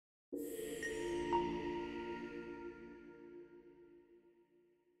Hey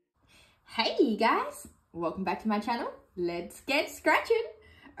guys, welcome back to my channel. Let's get scratching.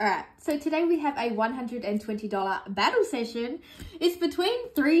 Alright, so today we have a $120 battle session. It's between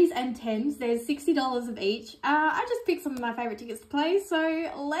 3's and 10's. There's $60 of each. I just picked some of my favorite tickets to play, so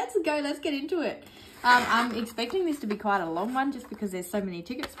let's go, let's get into it. I'm expecting this to be quite a long one just because there's so many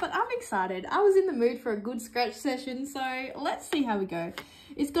tickets, but I'm excited. I was in the mood for a good scratch session, so let's see how we go.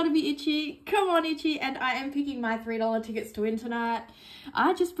 It's got to be Itchy. Come on, Itchy. And I am picking my $3 tickets to win tonight.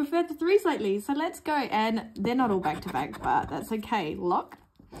 I just preferred the 3's lately, so let's go. And they're not all back-to-back, but that's okay. Lock.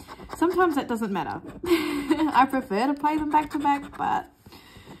 Sometimes that doesn't matter. I prefer to play them back-to-back, but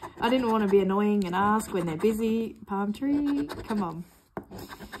I didn't want to be annoying and ask when they're busy. Palm tree. Come on.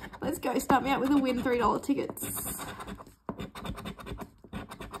 Let's go. Start me out with a win $3 tickets.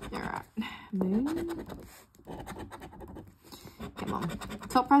 Alright. Moon. Come on.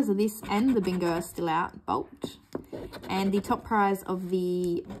 Top prize of this and the bingo are still out. Bolt. And the top prize of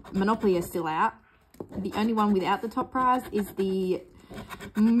the Monopoly are still out. The only one without the top prize is the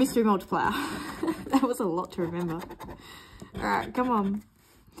mystery multiplier. That was a lot to remember. Alright, come on.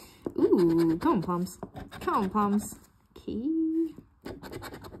 Ooh, come on, plums. Come on, plums. Key.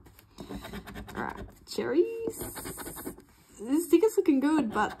 Alright, cherries. This ticket's looking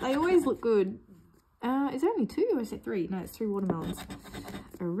good, but they always look good. Is there only 2 or is it 3? No, it's 3 watermelons.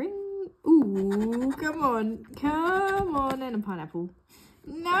 A ring. Ooh, come on. Come on. And a pineapple.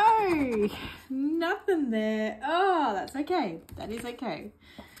 No, nothing there. Oh, that's okay. That is okay.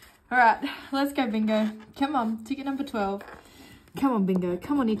 All right, let's go, bingo. Come on, ticket number 12. Come on, bingo.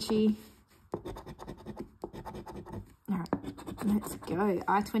 Come on, Itchy. All right, let's go.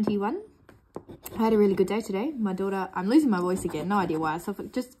 I-21. I had a really good day today. My daughter, I'm losing my voice again. No idea why. So if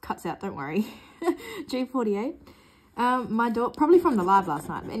it just cuts out, don't worry. G48. My daughter, probably from the live last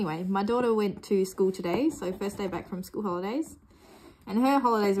night. But anyway, my daughter went to school today. So first day back from school holidays. And her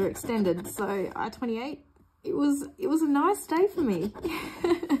holidays were extended. So I-28, it was a nice day for me.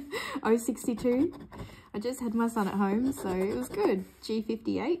 062. I just had my son at home. So it was good.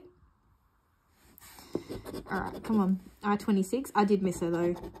 G58. All right, come on. I-26. I did miss her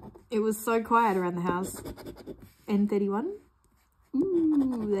though. It was so quiet around the house. N31.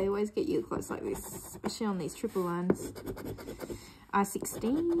 Ooh, they always get you close like this, especially on these triple lines.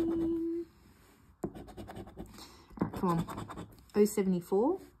 I-16. Alright, come on.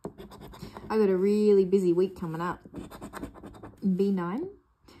 074. I got a really busy week coming up. B9.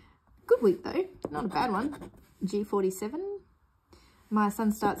 Good week though, not a bad one. G47. My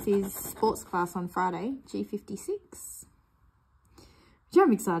son starts his sports class on Friday. G56. Which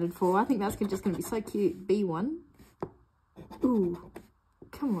I'm excited for. I think that's just going to be so cute. B1. Ooh.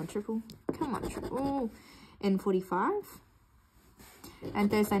 Come on, triple. Come on, triple. N45. And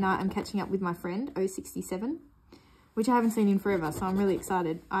Thursday night, I'm catching up with my friend, 067. Which I haven't seen in forever, so I'm really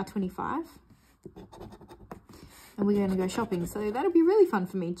excited. R25. And we're going to go shopping, so that'll be really fun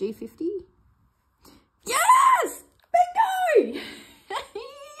for me. G50. Yes! Bingo!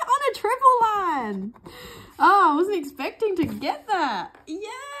 On a triple line! Oh, I wasn't expecting to get that.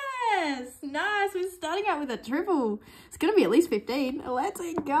 Yes! Nice. We're starting out with a triple. It's going to be at least 15. Let's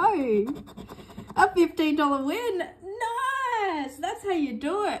go. A $15 win. Nice. That's how you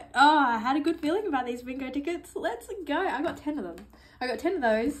do it. Oh, I had a good feeling about these bingo tickets. Let's go. I got 10 of them. I got 10 of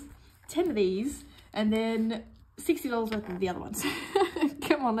those, 10 of these, and then $60 worth of the other ones.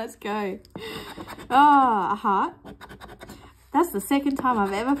 Come on, let's go. Oh, a heart. That's the second time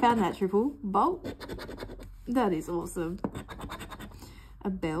I've ever found that triple. Bolt. That is awesome. A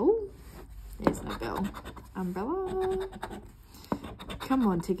bell. There's no bell. Umbrella. Come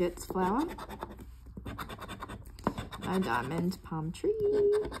on, tickets. Flower. A diamond. Palm tree.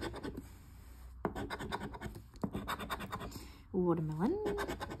 Watermelon.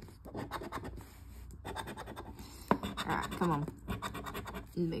 Alright, come on.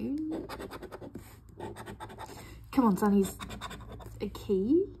 Moon. Come on, Sunnies. A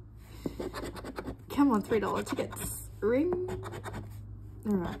key. Come on, $3 tickets. Ring.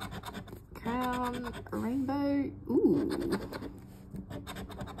 Alright. Crown. Rainbow. Ooh.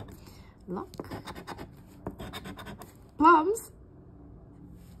 Lock. Plums.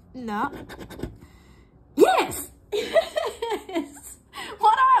 No. Yes! Yes!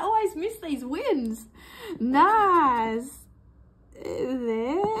 Why do I always miss these wins? Nice.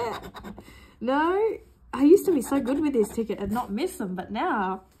 There. No. I used to be so good with this ticket and not miss them, but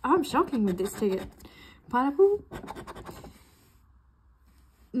now I'm shocking with this ticket. Pineapple?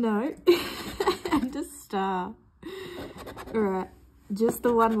 No. And a star. Alright, just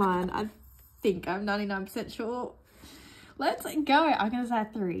the one line. I think I'm 99% sure. Let's go. I'm going to say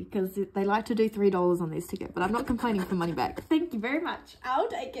 3 because they like to do $3 on this ticket, but I'm not complaining for money back. Thank you very much. I'll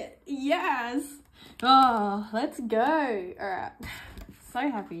take it. Yes. Oh, let's go. All right. So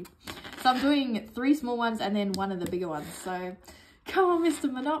happy. So I'm doing 3 small ones and then 1 of the bigger ones. So come on,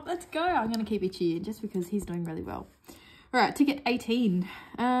 Mr. Monop. Let's go. I'm going to keep Itchy in just because he's doing really well. All right, ticket 18.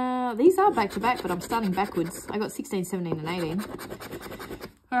 These are back to back, but I'm starting backwards. I got 16, 17, and 18.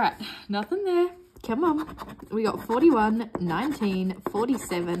 All right, nothing there. Come on. We got 41, 19,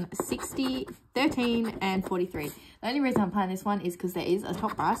 47, 60, 13, and 43. The only reason I'm playing this one is because there is a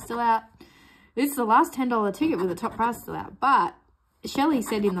top prize still out. This is the last $10 ticket with a top prize still out. But Shelley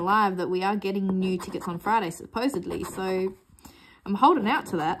said in the live that we are getting new tickets on Friday, supposedly. So I'm holding out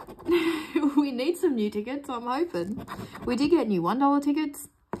to that. We need some new tickets, so I'm hoping. We did get new $1 tickets.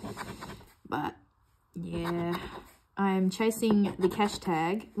 But, yeah. I am chasing the cash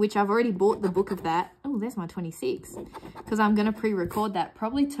tag, which I've already bought the book of that. Oh, there's my 26. Because I'm going to pre-record that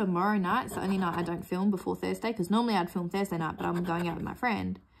probably tomorrow night. It's the only night I don't film before Thursday. Because normally I'd film Thursday night, but I'm going out with my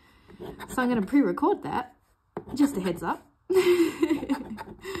friend. So I'm going to pre-record that. Just a heads up.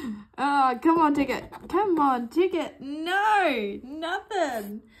 Oh, come on, ticket. Come on, ticket. No,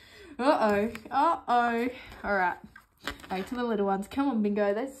 nothing. Uh-oh. Uh-oh. All right. Back to the little ones. Come on,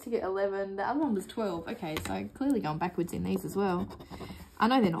 bingo. That's ticket 11. The other one was 12. Okay, so clearly going backwards in these as well. I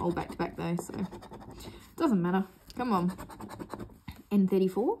know they're not all back-to-back, though, so it doesn't matter. Come on.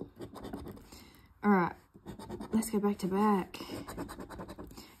 N34. All right. Let's go back-to-back.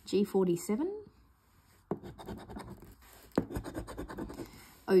 G47.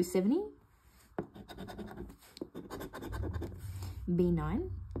 O70. B9.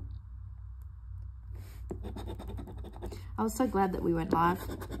 I was so glad that we went live.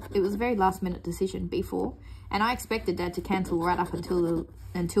 It was a very last minute decision, B4. And I expected Dad to cancel right up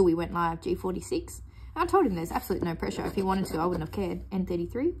until we went live, G46. And I told him there's absolutely no pressure. If he wanted to, I wouldn't have cared.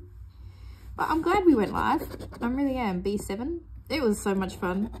 N33. But I'm glad we went live. I really am. B7. It was so much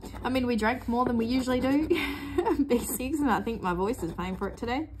fun. I mean, we drank more than we usually do. B6, and I think my voice is paying for it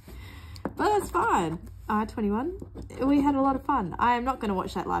today. But that's fine. I-21. We had a lot of fun. I am not going to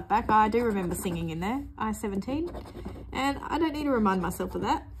watch that live back. I do remember singing in there. I-17. And I don't need to remind myself of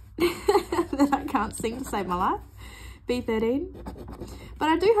that. That I can't sing to save my life. B13. But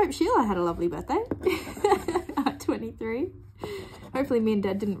I do hope Sheila had a lovely birthday. I-23. Hopefully me and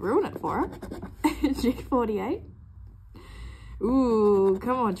Dad didn't ruin it for her. G48. Ooh,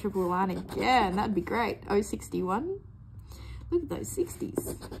 come on, triple line again. That'd be great. O61. Look at those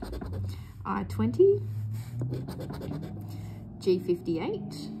 60s. I-20.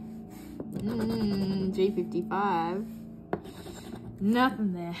 G58. G55.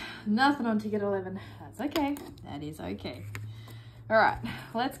 Nothing there. Nothing on ticket 11. That's okay. That is okay. All right,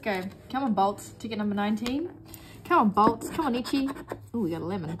 let's go. Come on, Bolts. Ticket number 19. Come on, Bolts. Come on, Itchy. Oh, we got a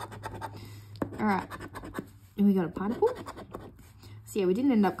lemon. All right. And we got a pineapple. So yeah, we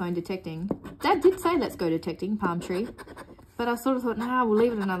didn't end up going detecting. Dad did say let's go detecting, palm tree. But I sort of thought, nah, we'll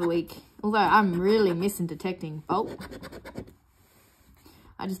leave it another week. Although I'm really missing detecting. Bolt.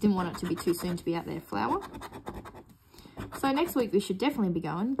 I just didn't want it to be too soon to be out there. Flower. So next week we should definitely be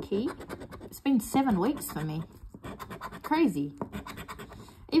going. Key. It's been 7 weeks for me. Crazy.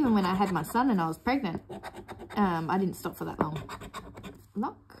 Even when I had my son and I was pregnant, I didn't stop for that long.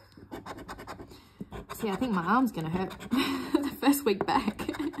 Lock. See, I think my arm's going to hurt the first week back.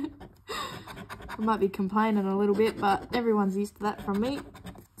 I might be complaining a little bit, but everyone's used to that from me.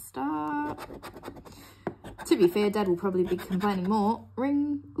 Start. To be fair, Dad will probably be complaining more.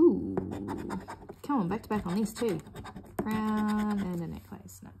 Ring. Ooh. Come on, back to back on these too. Crown and a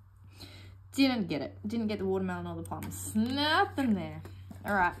necklace. No. Didn't get it. Didn't get the watermelon or the plums. Nothing there.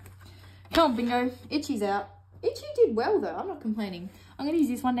 All right. Come on, bingo. Itchy's out. Itchy did well though. I'm not complaining. I'm going to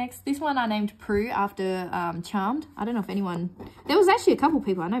use this one next. This one I named Prue after Charmed. I don't know if anyone... There was actually a couple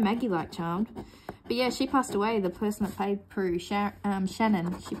people. I know Maggie liked Charmed. But yeah, she passed away. The person that played Prue,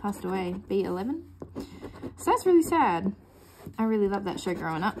 Shannon, she passed away. B11. So that's really sad. I really loved that show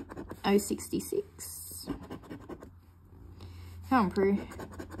growing up. 066. Come on, Prue.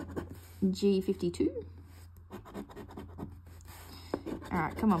 G52.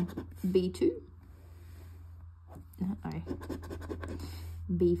 Alright, come on. B2. Uh-oh.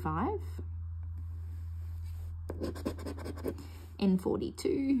 B5.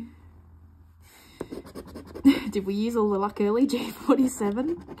 N42. Did we use all the luck early?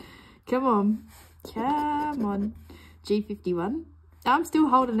 G47. Come on. Come on. G51. I'm still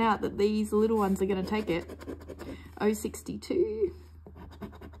holding out that these little ones are going to take it. 062.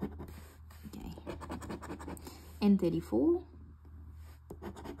 Okay. N34.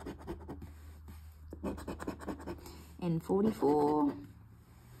 N44.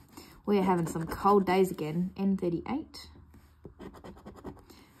 We're having some cold days again. N38.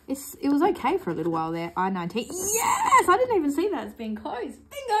 It was okay for a little while there. I-19. Yes! I didn't even see that. It's been closed.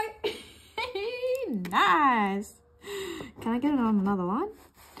 Bingo! Nice. Can I get it on another line?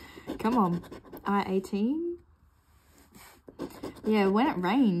 Come on. I-18. Yeah, when it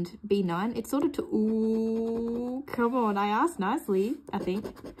rained, B9, it sort of took... Ooh, come on. I asked nicely, I think.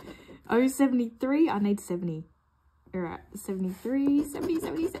 073. I need 70. All right. 73, 70,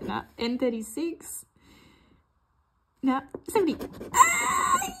 77. No, N36. No, 70.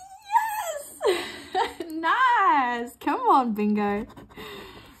 Ah, yes! Nice. Come on, bingo.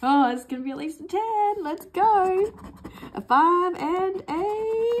 Oh, it's going to be at least a 10. Let's go. A 5 and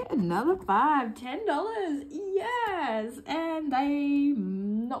another 5. $10. Yes. And they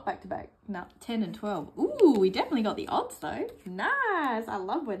not back to back. No, 10 and 12. Ooh, we definitely got the odds though. Nice. I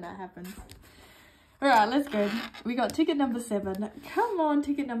love when that happens. All right, let's go. We got ticket number 7. Come on,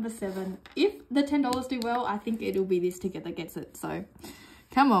 ticket number 7. If the $10 do well, I think it'll be this ticket that gets it. So,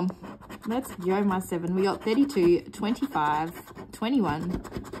 come on. Let's go, my 7. We got 32, 25, 21,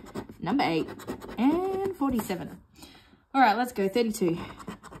 number 8, and 47. All right, let's go. 32.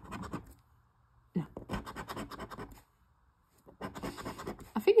 No.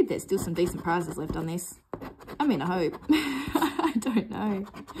 I figured there's still some decent prizes left on this. I mean, I hope. I don't know.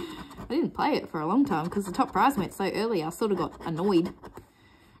 I didn't play it for a long time because the top prize went so early. I sort of got annoyed.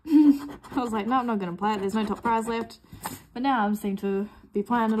 I was like, no, I'm not going to play it. There's no top prize left. But now I seem to be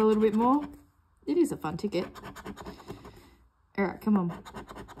playing it a little bit more. It is a fun ticket. All right, come on.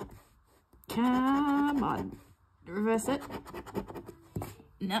 Come on. Reverse it.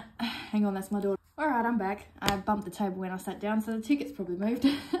 No, hang on, that's my daughter. All right, I'm back. I bumped the table when I sat down, so the ticket's probably moved.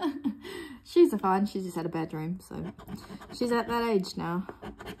 She's fine. She just had a bad dream, so she's at that age now.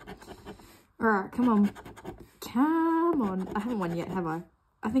 All right, come on. Come on. I haven't won yet, have I?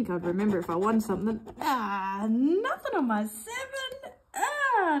 I think I'd remember if I won something. Ah, nothing on my 7.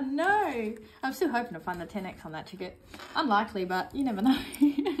 Ah, no. I'm still hoping to find the 10x on that ticket. Unlikely, but you never know.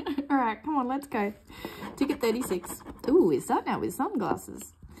 All right, come on, let's go. Ticket 36. Ooh, it's starting out with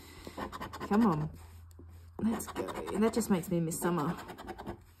sunglasses. Come on. Let's go. That just makes me miss summer.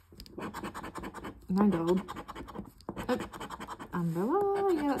 No gold. Oh,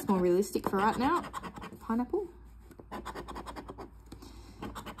 umbrella. Yeah, that's more realistic for right now. Pineapple.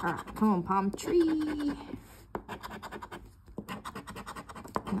 Alright, come on, palm tree.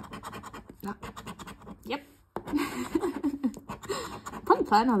 No. No. Yep. Probably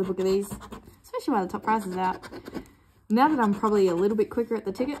play another book of these, especially while the top prize is out. Now that I'm probably a little bit quicker at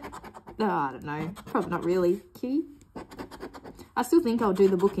the ticket. Oh, I don't know. Probably not really. Kitty. I still think I'll do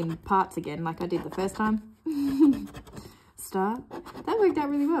the book in parts again like I did the first time. Star. That worked out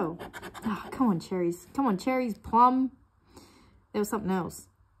really well. Oh, come on, cherries. Come on, cherries. Plum. There was something else.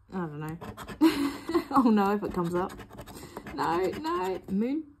 I don't know. Oh no, if it comes up. No, no.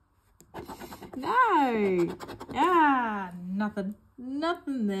 Moon. No. Ah, nothing.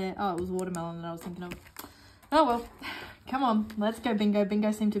 Nothing there. Oh, it was watermelon that I was thinking of. Oh well. Come on. Let's go, bingo.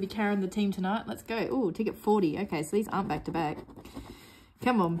 Bingo seem to be carrying the team tonight. Let's go. Oh, ticket 40. Okay, so these aren't back to back.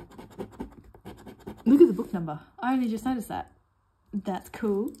 Come on. Look at the book number. I only just noticed that. That's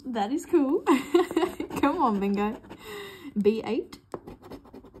cool. That is cool. Come on, bingo. B8.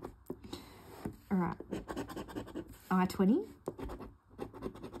 Alright. I-20.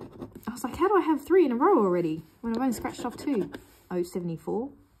 I was like, how do I have 3 in a row already when I've only scratched off 2? 074.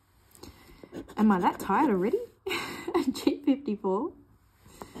 Am I that tired already? G54.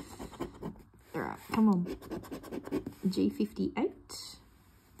 Alright, come on. G58.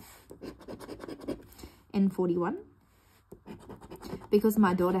 N41. Because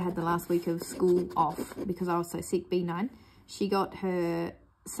my daughter had the last week of school off because I was so sick, B9, she got her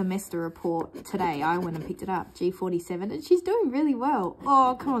semester report today. I went and picked it up, G47, and she's doing really well.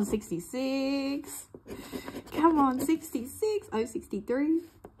 Oh, come on, 66. Come on, 66. Oh, 63.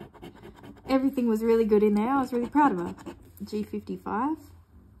 Everything was really good in there. I was really proud of her. G55.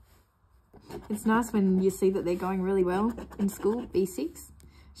 It's nice when you see that they're going really well in school, B6.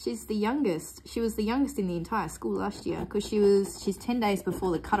 She's the youngest. She was the youngest in the entire school last year because she's 10 days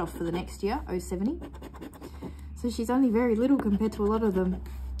before the cutoff for the next year, 070. So she's only very little compared to a lot of them.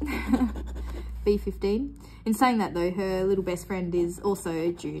 B15. In saying that though, her little best friend is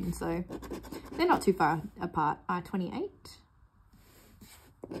also June, so they're not too far apart. I-28.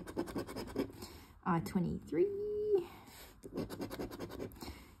 I-23.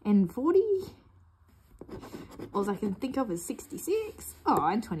 N40. All I can think of is 66. Oh,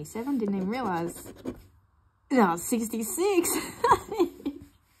 N27. Didn't even realise. Oh, 66.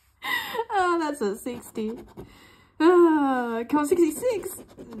 Oh, that's a 60. Come on, 66.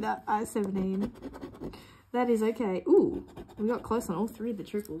 No, 17. That is okay. Ooh, we got close on all three of the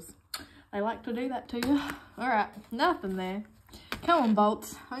triples. They like to do that to you. All right, nothing there. Come on,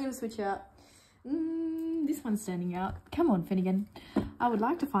 bolts. I'm going to switch out. This one's standing out. Come on, Finnegan. I would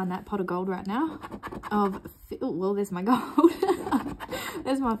like to find that pot of gold right now. Oh, well, there's my gold.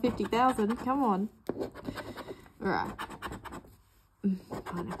 There's my 50,000. Come on. All right.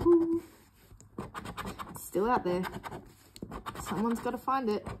 Pineapple. It's still out there. Someone's got to find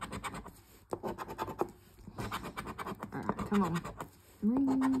it. All right, come on.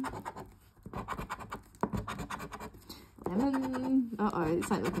 Ring. Lemon. Uh-oh,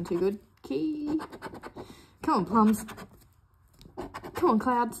 this ain't looking too good. Key. Come on, plums. Come on,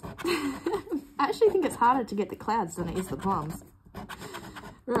 clouds. I actually think it's harder to get the clouds than it is the plums.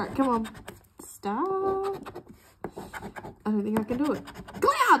 Right, come on. Star. I don't think I can do it.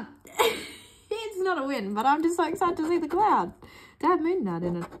 Cloud! It's not a win, but I'm just so excited to see the cloud. To have moon nut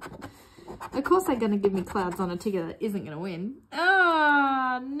in it. Of course they're going to give me clouds on a ticket that isn't going to win.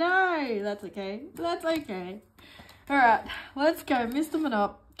 Oh, no. That's okay. That's okay. All right, let's go, Mr.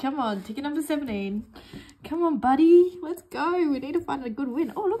 Monop. Come on, ticket number 17. Come on, buddy. Let's go. We need to find a good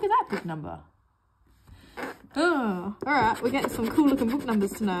win. Oh, look at that book number. Oh, all right. We're getting some cool looking book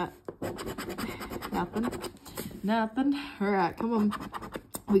numbers tonight. Nothing. Nothing. All right, come on.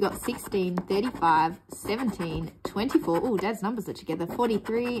 We got 16, 35, 17, 24. Oh, Dad's numbers are together.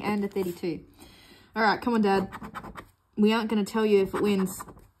 43 and a 32. All right, come on, Dad. We aren't going to tell you if it wins.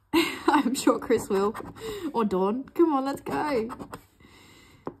 I'm sure Chris will. Or Dawn. Come on, let's go.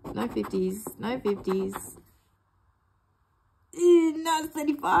 No 50s. No 50s. No, it's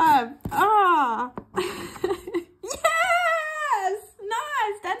 35. Ah. Yes!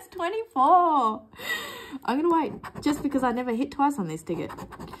 Nice! That's 24. I'm going to wait. Just because I never hit twice on this ticket.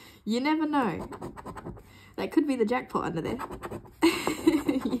 You never know. That could be the jackpot under there.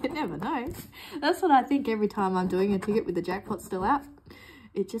 You never know. That's what I think every time I'm doing a ticket with the jackpot still out.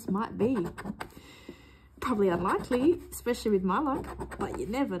 It just might be. Probably unlikely, especially with my luck, but you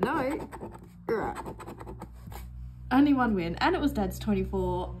never know. Right. Only one win, and it was Dad's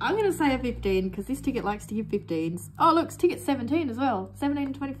 24. I'm going to say a 15 because this ticket likes to give 15s. Oh, look, it's ticket 17 as well. 17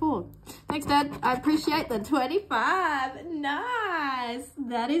 and 24. Thanks, Dad. I appreciate the 25. Nice.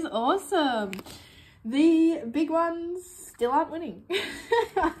 That is awesome. The big ones still aren't winning.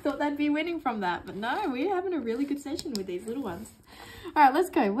 I thought they'd be winning from that, but no, we're having a really good session with these little ones. All right, let's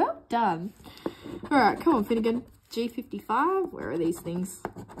go. Well done. All right, come on, Finnegan. G55. Where are these things?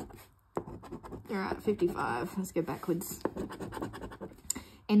 All right, 55. Let's go backwards.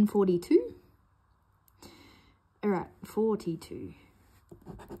 N42. All right, 42.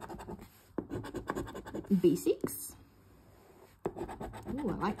 B6. Ooh,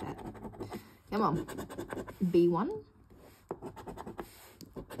 I like that. Come on. B1.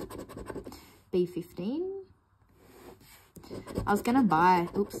 B15. I was going to buy,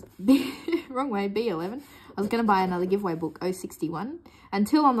 oops, wrong way, B11. I was going to buy another giveaway book, 061.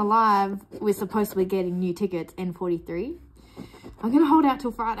 Until on the live, we're supposed to be getting new tickets, N43. I'm going to hold out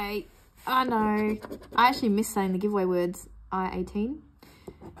till Friday. I know. I actually missed saying the giveaway words, I18.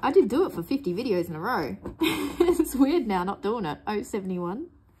 I did do it for 50 videos in a row. It's weird now not doing it, 071.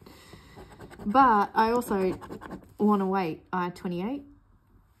 But I also want to wait, I28.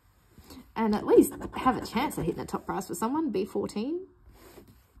 And at least have a chance of hitting a top price for someone, B14.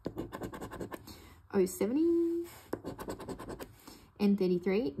 070.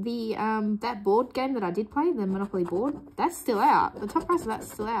 N33. The that board game that I did play, the Monopoly board, that's still out. The top price of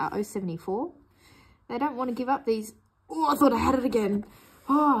that's still out, 074. They don't want to give up these. Oh, I thought I had it again.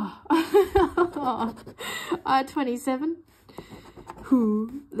 Oh. I27.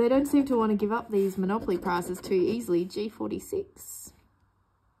 They don't seem to want to give up these Monopoly prices too easily. G46.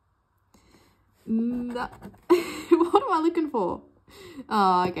 No. What am I looking for?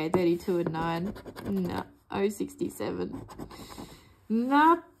 Oh, okay, 32 and 9. No, 067.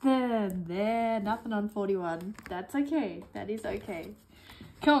 Nothing there. Nothing on 41. That's okay. That is okay.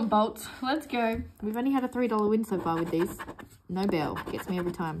 Come on, bolts. Let's go. We've only had a $3 win so far with these. No bell. Gets me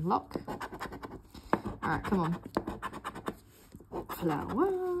every time. Lock. Alright, come on.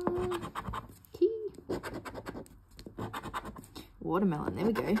 Flower. Key. Watermelon. There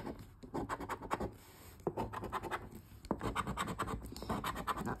we go.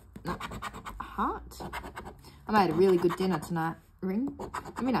 No. Heart. I made a really good dinner tonight. Ring.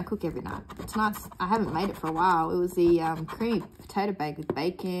 I mean, I cook every night. But tonight's, I haven't made it for a while. It was the creamy potato bake with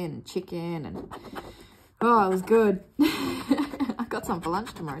bacon and chicken and... Oh, it was good. I got some for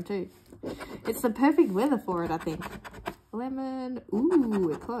lunch tomorrow too. It's the perfect weather for it, I think. Lemon. Ooh,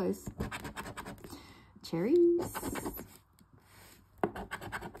 we're close. cherries.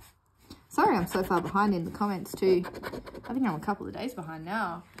 Sorry I'm so far behind in the comments too. I think I'm a couple of days behind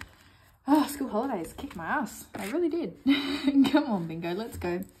now. Oh, school holidays kicked my ass. They really did. Come on, bingo, let's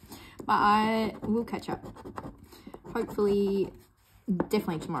go. But I will catch up. Hopefully,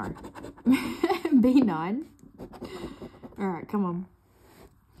 definitely tomorrow. B9. Alright, come on.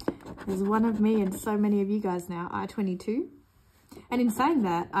 There's one of me and so many of you guys now. I22. And in saying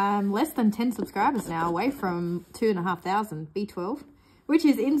that, I'm less than 10 subscribers now, away from 2,500, B12. Which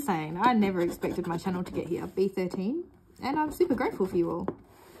is insane. I never expected my channel to get here. B13. And I'm super grateful for you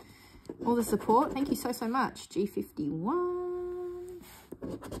all the support. Thank you so, so much. G51.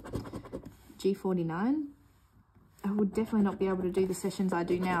 G49. I would definitely not be able to do the sessions I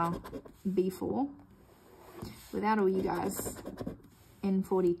do now. B4. Without all you guys.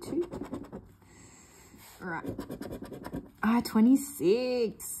 N42. Alright.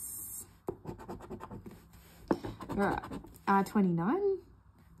 I26. Alright. I29.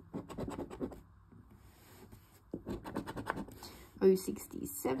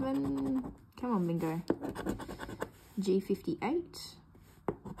 067. Come on, bingo. G58.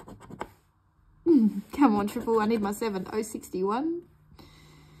 Come on, triple. I need my 7. 061.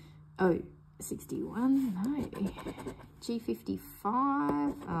 061. No. G55.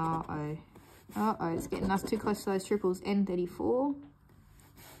 Uh-oh. Uh-oh. It's getting us too close to those triples. N34.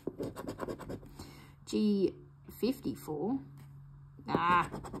 G54. Ah.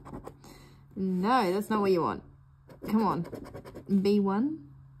 No, that's not what you want. Come on. B1.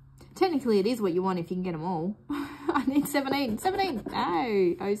 Technically, it is what you want if you can get them all. I need 17. 17.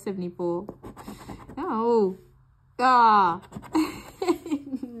 No. 074. No. Ah.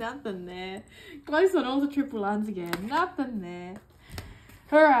 Nothing there. Close on all the triple lines again. Nothing there.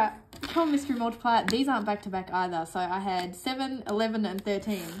 Alright. Come on, mystery multiplier. These aren't back to back either. So I had 7, 11, and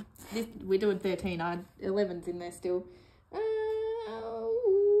 13. We're doing 13. 11's in there still.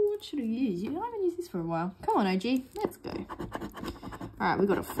 What should I use? I haven't used this for a while. Come on, OG. Let's go. Alright, we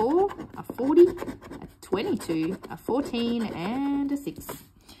got a 4, a 40, a 22, a 14, and a 6.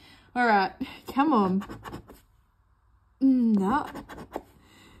 Alright, come on. No.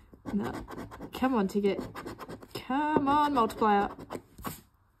 No. Come on, ticket. Come on, multiplier.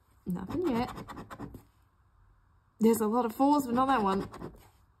 Nothing yet. There's a lot of 4s, but not that one.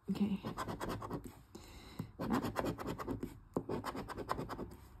 Okay. No.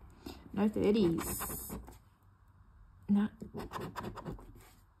 No 30s. No.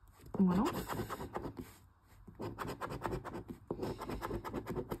 One off.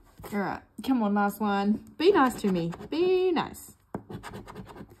 Alright, come on, last one. Be nice to me. Be nice.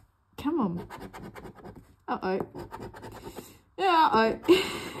 Come on. Uh-oh. Uh-oh.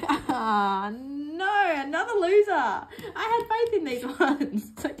 No, another loser. I had faith in these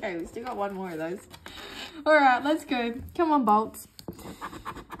ones. It's okay, we still got one more of those. Alright, let's go. Come on, bolts.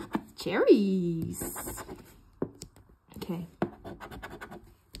 Cherries. Okay.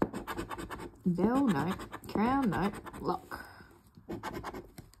 Bell, no. Crown, no. Lock.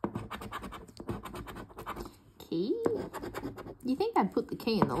 Key. You think they'd put the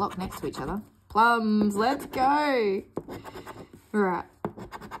key and the lock next to each other? Plums, let's go. Right.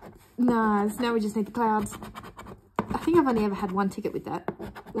 Nice. Now we just need the clouds. I think I've only ever had one ticket with that,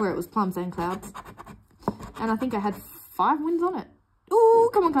 where it was plums and clouds. And I think I had 5 wins on it. Ooh,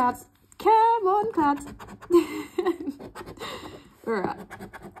 come on, clouds. Come on, clouds. Alright.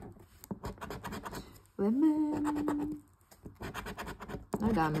 Lemon.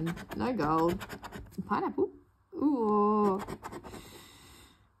 No diamond. No gold. Pineapple. Ooh.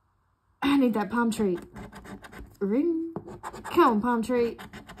 I need that palm tree. Ring. Come on, palm tree.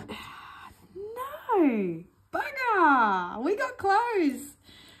 No. Bugger. We got close.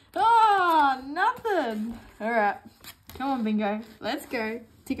 Oh, nothing. Alright. Come on, bingo. Let's go.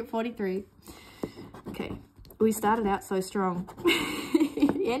 Ticket 43. Okay. We started out so strong.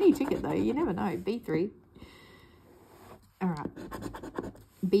 Any ticket, though. You never know. B3. Alright.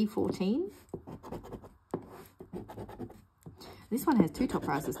 B14. This one has 2 top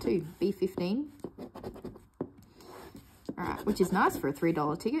prizes too. B15. Alright, which is nice for a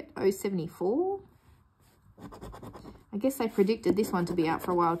 $3 ticket. 074. I guess they predicted this one to be out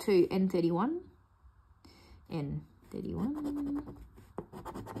for a while too. N31. N31.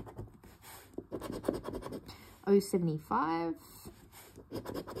 075.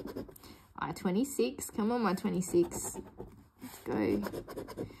 I26. Come on, my 26. Let's go.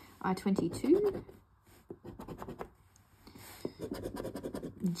 I22.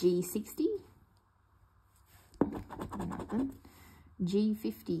 G60. Nothing.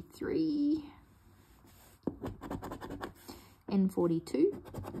 G53. N42.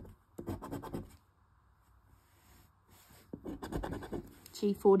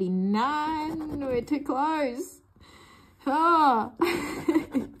 G49. We're too close. Oh.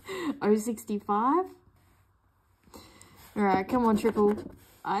 O65. Alright, come on, triple.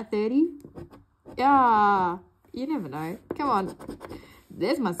 I30. Yeah, you never know. Come on.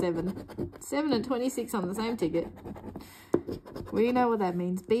 There's my 7. 7 and 26 on the same ticket. We know what that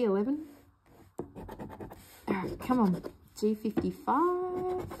means. B11. Alright, come on.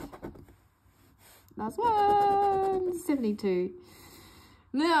 G55. Last one. 72.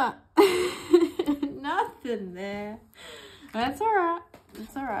 No. Nothing there. That's alright.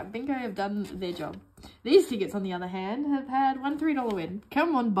 It's alright. Bingo have done their job. These tickets, on the other hand, have had one $3 win.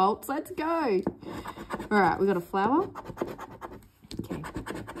 Come on, bolts. Let's go. Alright, we got a flower. Okay.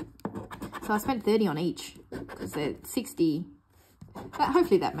 So I spent 30 on each because they're 60.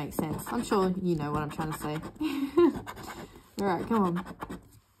 Hopefully that makes sense. I'm sure you know what I'm trying to say. Alright, come on.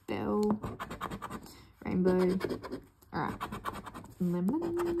 Bell. Rainbow. Alright.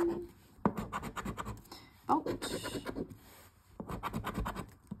 Lemon. Bolt.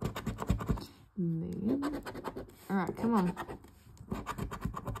 Moon. Alright, come on.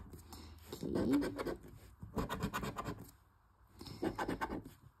 Key.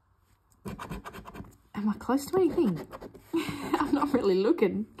 Am I close to anything? I'm not really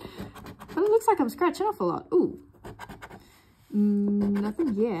looking. But it looks like I'm scratching off a lot. Ooh.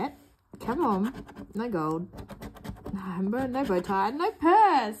 Nothing yet. Come on. No gold. No bow tie. No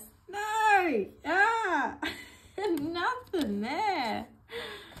purse. No. Ah. Nothing there.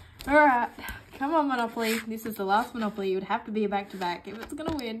 Alright. Come on, Monopoly. This is the last Monopoly. It would have to be a back-to-back if it's going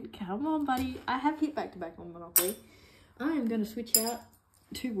to win. Come on, buddy. I have hit back-to-back on Monopoly. I am going to switch out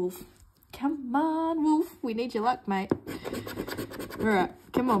to Wolf. Come on, Wolf. We need your luck, mate. Alright,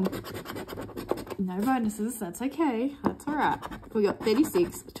 come on. No bonuses. That's okay. That's alright. We got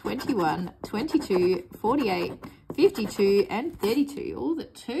 36, 21, 22, 48, 52, and 32. All the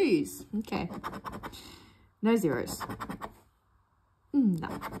 2s. Okay. No zeros. No.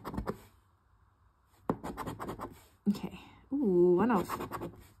 Okay. Ooh, 1 off.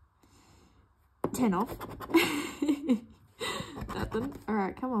 10 off. Nothing.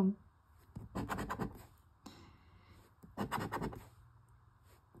 Alright, come on.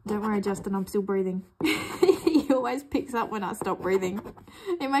 Don't worry, Justin, I'm still breathing. He always picks up when I stop breathing.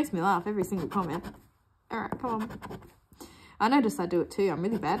 It makes me laugh, every single comment. Alright, come on. I notice I do it too. I'm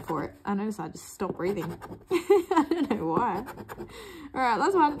really bad for it. I notice I just stop breathing. I don't know why. Alright,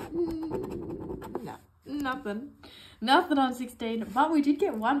 last one. No, nothing. Nothing on 16. But we did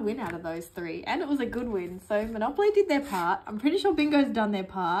get 1 win out of those 3. And it was a good win. So Monopoly did their part. I'm pretty sure Bingo's done their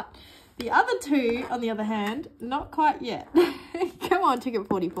part. The other 2, on the other hand, not quite yet. Come on, ticket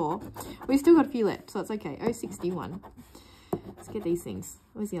 44. We've still got a few left, so it's okay. 061. Let's get these things.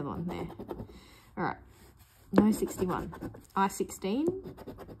 Where's the other one? There. Alright. No 61. I16.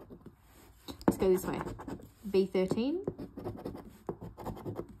 Let's go this way. B13.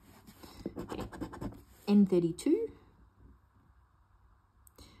 Okay. N32.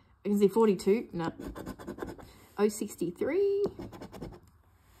 I can see 42. No. 063.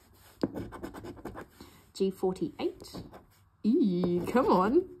 G48. Eee, come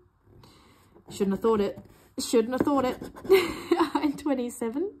on. Shouldn't have thought it. Shouldn't have thought it.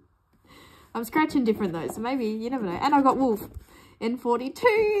 I27. I'm scratching different though, so maybe, you never know. And I got Wolf.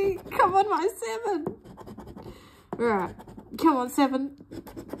 N42. Come on, my 7. Right. Come on, 7.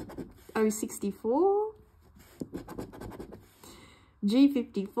 064.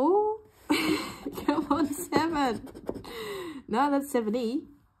 G54. Come on, 7. No, that's 7E.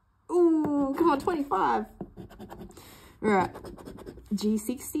 Ooh, come on, 25. Right.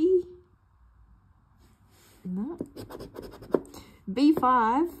 G60. No.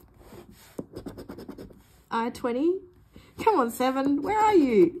 B5. I20. Come on, 7. Where are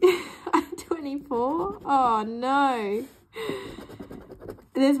you? I24. Oh, no.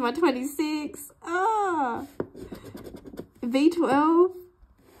 There's my 26. Ah. B12.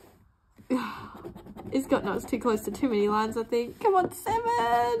 It's got, no, it's too close to too many lines, I think. Come on, 7.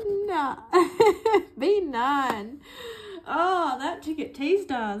 B9. Oh, that ticket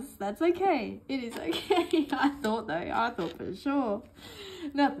teased us. That's okay. It is okay. I thought, though. I thought for sure.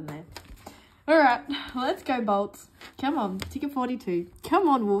 Nothing there. Alright, let's go, bolts. Come on, ticket 42. Come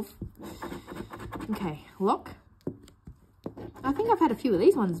on, Wolf. Okay, lock. I think I've had a few of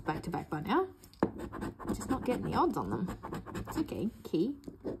these ones back to back by now. Just not getting the odds on them. It's okay. Key.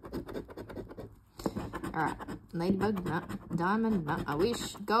 Alright, ladybug, nut, diamond, nut, I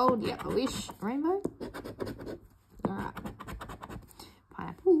wish, gold, yep, I wish, rainbow. Alright,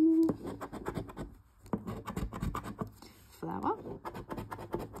 pineapple, flower.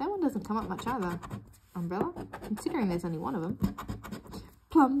 That one doesn't come up much either. Umbrella, considering there's only 1 of them.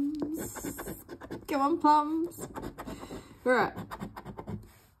 Plums. Come on, plums. All right.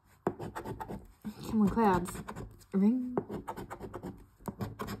 Come on, clouds. A ring.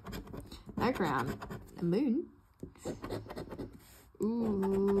 No crown. A moon.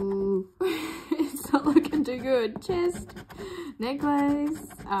 Ooh. It's not looking too good. Chest. Necklace.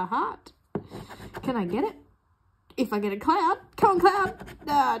 A heart. Can I get it? If I get a cloud. Come on, cloud.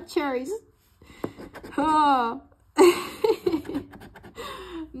 Ah, cherries. Oh.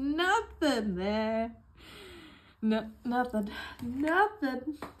 Nothing there. No, nothing.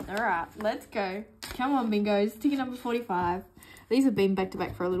 Nothing. Alright, let's go. Come on, bingos. Ticket number 45. These have been back to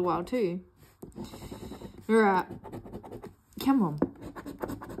back for a little while too. Alright. Come on.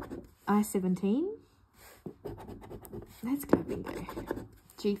 I-17. Let's go, bingo.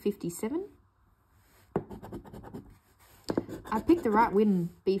 G57. I picked the right win,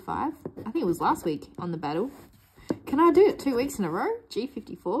 B5. I think it was last week on the battle. Can I do it 2 weeks in a row?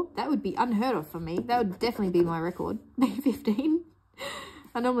 G54. That would be unheard of for me. That would definitely be my record. B15.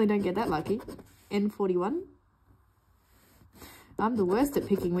 I normally don't get that lucky. N41. I'm the worst at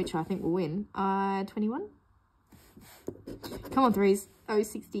picking which I think will win. I-21. Come on, 3's.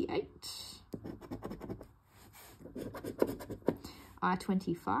 O68.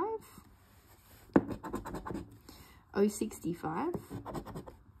 I-25. O65.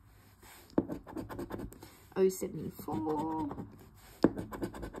 O74.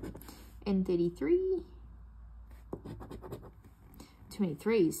 N33. Too many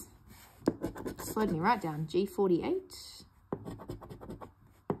 3's. Slowed me right down. G48.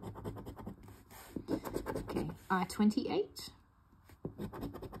 Okay, I-28.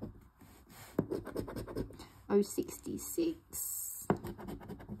 O66.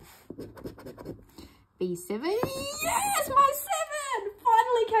 B7. Yes, my 7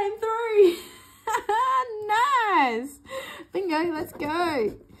 finally came through. Nice. Bingo, let's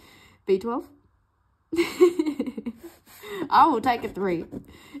go. B12. I will take a 3.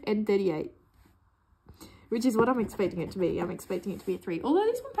 N38. Which is what I'm expecting it to be. I'm expecting it to be a 3. Although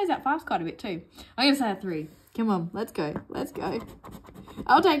this one pays out 5s quite a bit too. I'm going to say a 3. Come on, let's go. Let's go.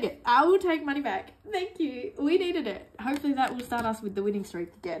 I'll take it. I will take money back. Thank you. We needed it. Hopefully that will start us with the winning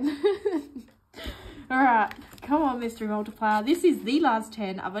streak again. Alright, come on, mystery multiplier. This is the last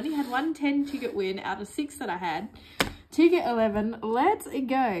 10. I've only had one 10 ticket win out of 6 that I had. Ticket 11. Let's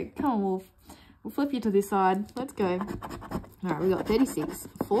go. Come on, Wolf. We'll flip you to this side. Let's go. Alright, we got 36,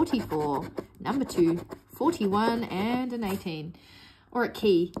 44, number 2, 41, and an 18. Or a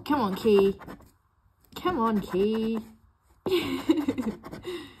key. Come on, key. Come on, key.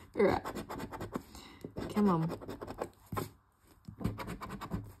 Alright. Come on.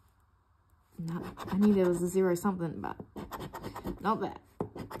 No, I knew there was a 0 something, but not that.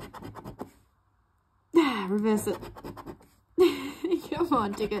 Ah, reverse it. Come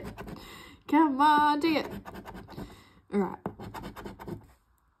on, ticket. Come on, ticket. Alright.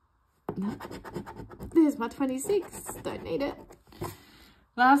 No. There's my 26. Don't need it.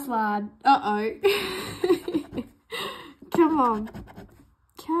 Last slide. Uh-oh. Come on.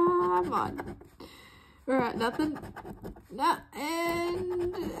 Come on. Alright, nothing. No,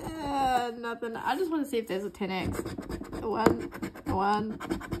 and nothing. I just want to see if there's a 10x. A 1, a 1,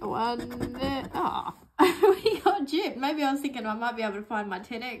 a 1. Oh, we got gypped. Maybe I was thinking I might be able to find my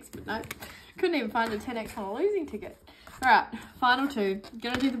 10x, but no. Couldn't even find a 10x on a losing ticket. Alright, final 2.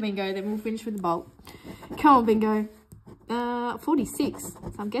 Gonna do the bingo, then we'll finish with the bulk. Come on, bingo. 46. So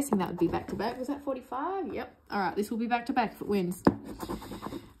I'm guessing that would be back to back. Was that 45? Yep. Alright, this will be back to back if it wins.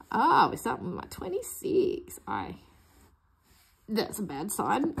 Ah, we're starting with my 26. That's a bad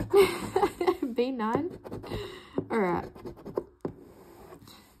sign. B9. Alright.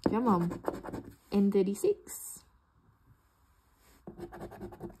 Come on. N36.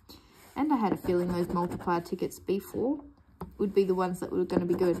 And I had a feeling those multiplier tickets B4 would be the ones that were going to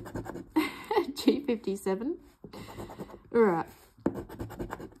be good. G57. Alright.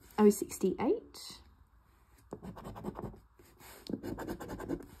 O68.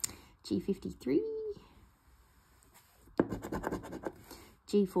 G53.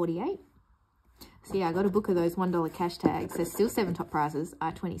 G48. So yeah, I got a book of those $1 cash tags. There's still 7 top prizes,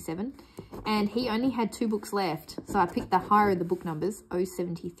 I-27. And he only had 2 books left. So I picked the higher of the book numbers,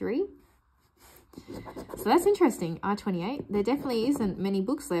 O73. So that's interesting, I-28. There definitely isn't many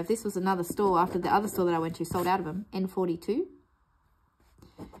books left. This was another store after the other store that I went to sold out of them, N42.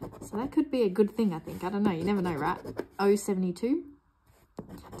 So that could be a good thing, I think. I don't know. You never know, right? O72.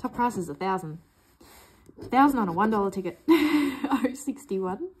 Top price is 1,000. 1,000 on a $1 ticket.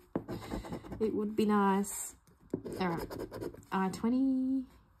 O61. It would be nice. Alright. I-20.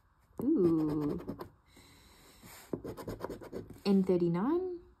 Ooh.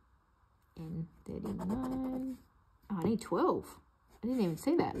 N39. N39. Oh, I need 12. I didn't even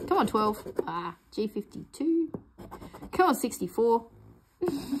see that. Come on, 12. Ah, G52. Come on, 64.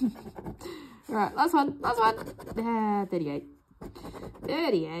 Alright, last one. Last one. Ah, 38.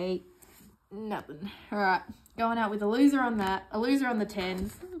 38. Nothing. Alright, going out with a loser on that. A loser on the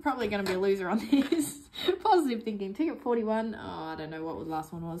 10s. Probably going to be a loser on this. Positive thinking. Ticket 41. Oh, I don't know what the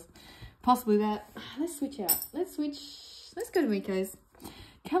last one was. Possibly that. Let's switch out. Let's switch. Let's go to Miko's.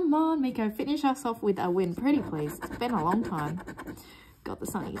 Come on, Miko. Finish us off with a win. Pretty please. It's been a long time. Got the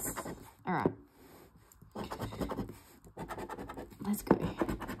sunnies. Alright. Let's go.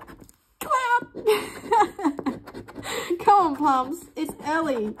 Cloud! Come on, Plums. It's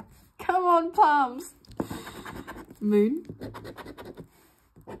early. Come on, Plums. Moon.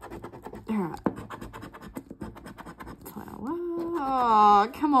 Alright. Flower. Oh,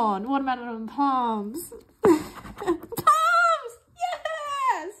 come on. Watermelon Plums. Plums!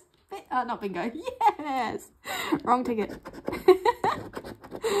 Yes! Not bingo. Yes! Wrong ticket.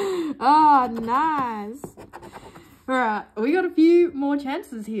 Oh, nice. Alright, we got a few more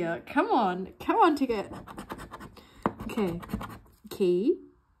chances here. Come on. Come on, ticket. Okay. Key.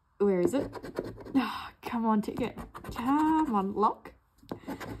 Where is it? Oh, come on, ticket. Come on, lock.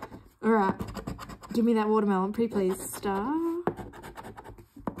 Alright. Give me that watermelon, pretty please. Star.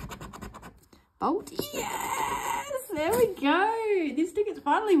 Bolt. Yes! There we go. This ticket's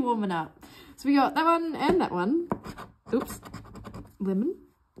finally warming up. So we got that one and that one. Oops. Lemon.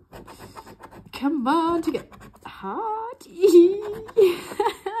 Come on, ticket. Heart.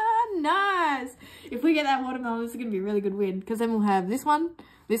 Nice. If we get that watermelon, this is going to be a really good win. Because then we'll have this one,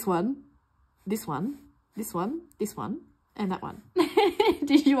 this one, this one, this one, this one, and that one.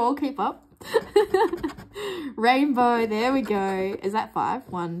 Did you all keep up? Rainbow. There we go. Is that 5?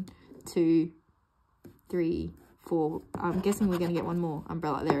 1, 2, 3, 4. I'm guessing we're going to get one more.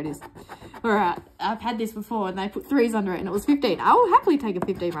 Umbrella. There it is. Alright. I've had this before and they put 3s under it and it was 15. I will happily take a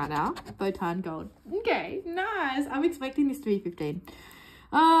 15 right now. Botan gold. Okay. Nice. I'm expecting this to be 15.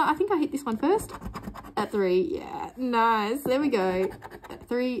 I think I hit this one first. At 3. Yeah. Nice. There we go. At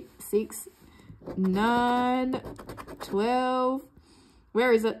 3, 6, 9, 12.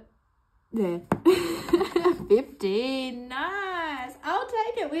 Where is it? There. 15. Nice. I'll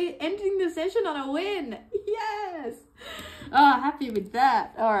take it. We're ending the session on a win. Yes. Oh, happy with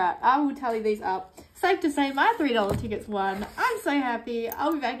that. All right. I will tally these up. Safe to say my $3 tickets won. I'm so happy.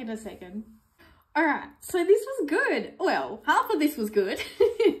 I'll be back in a second. All right. So this was good. Well, half of this was good.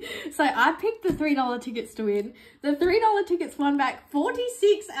 So I picked the $3 tickets to win. The $3 tickets won back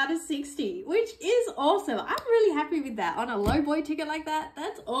 46 out of 60, which is awesome. I'm really happy with that. On a low boy ticket like that,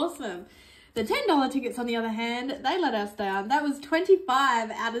 that's awesome. The $10 tickets, on the other hand, they let us down. That was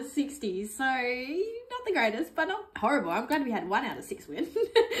 25 out of 60. So, not the greatest, but not horrible. I'm glad we had 1 out of 6 win.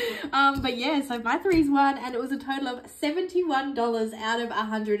 But yeah, so my 3s won, and it was a total of $71 out of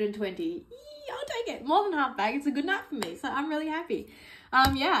 120. I'll take it. More than half back. It's a good night for me, so I'm really happy.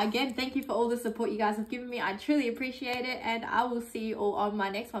 Yeah, again, thank you for all the support you guys have given me. I truly appreciate it, and I will see you all on my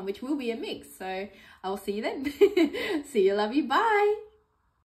next one, which will be a mix. So, I will see you then. See you, love you, bye.